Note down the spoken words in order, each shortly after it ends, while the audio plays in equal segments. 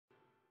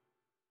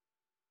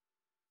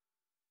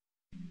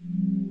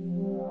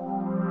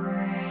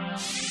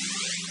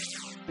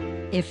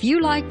If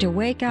you like to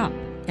wake up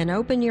and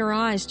open your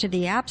eyes to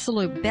the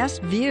absolute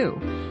best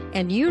view,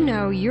 and you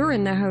know you're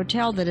in the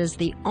hotel that is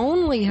the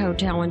only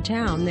hotel in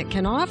town that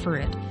can offer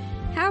it,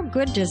 how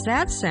good does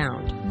that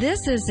sound?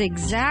 This is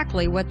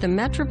exactly what the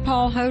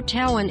Metropole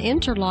Hotel in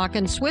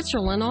Interlaken,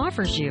 Switzerland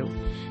offers you.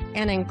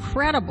 An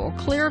incredible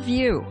clear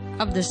view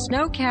of the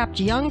snow-capped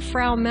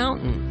Jungfrau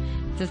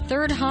Mountain, the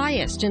third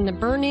highest in the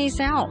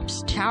Bernese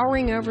Alps,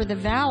 towering over the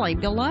valley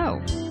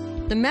below.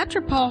 The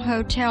Metropole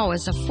Hotel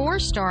is a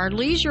 4-star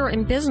leisure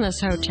and business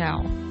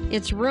hotel.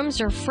 Its rooms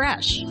are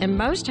fresh, and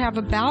most have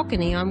a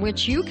balcony on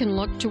which you can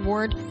look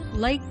toward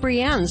Lake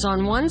Brienz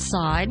on one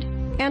side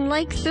and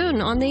Lake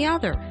Thun on the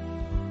other.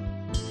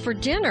 For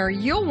dinner,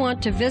 you'll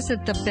want to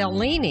visit the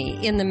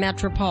Bellini in the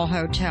Metropole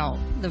Hotel.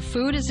 The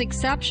food is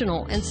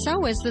exceptional, and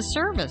so is the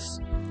service.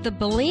 The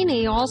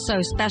Bellini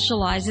also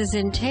specializes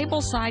in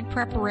tableside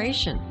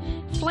preparation,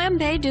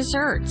 flambé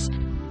desserts,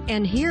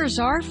 and here's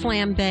our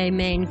flambé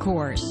main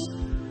course,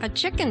 a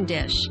chicken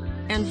dish,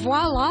 and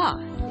voila,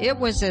 it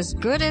was as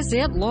good as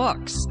it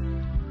looks.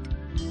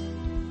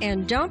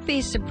 And don't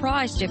be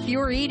surprised if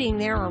you're eating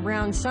there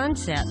around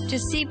sunset to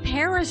see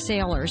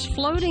parasailers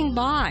floating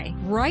by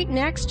right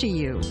next to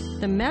you.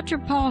 The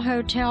Metropole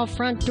Hotel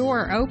front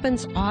door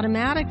opens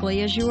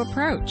automatically as you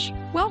approach,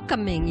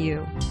 welcoming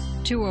you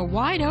to a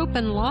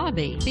wide-open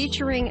lobby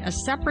featuring a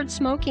separate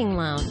smoking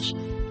lounge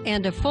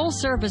and a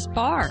full-service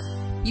bar.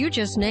 You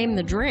just name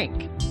the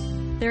drink.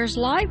 There's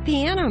live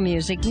piano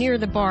music near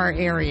the bar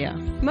area.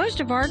 Most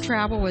of our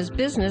travel is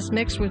business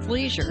mixed with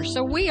leisure,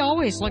 so we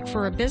always look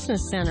for a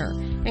business center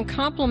and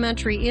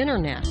complimentary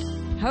internet.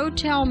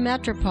 Hotel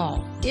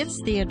Metropole, it's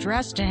the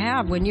address to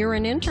have when you're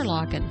in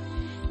Interlaken.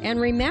 And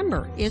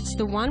remember, it's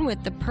the one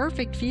with the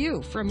perfect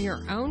view from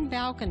your own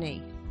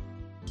balcony.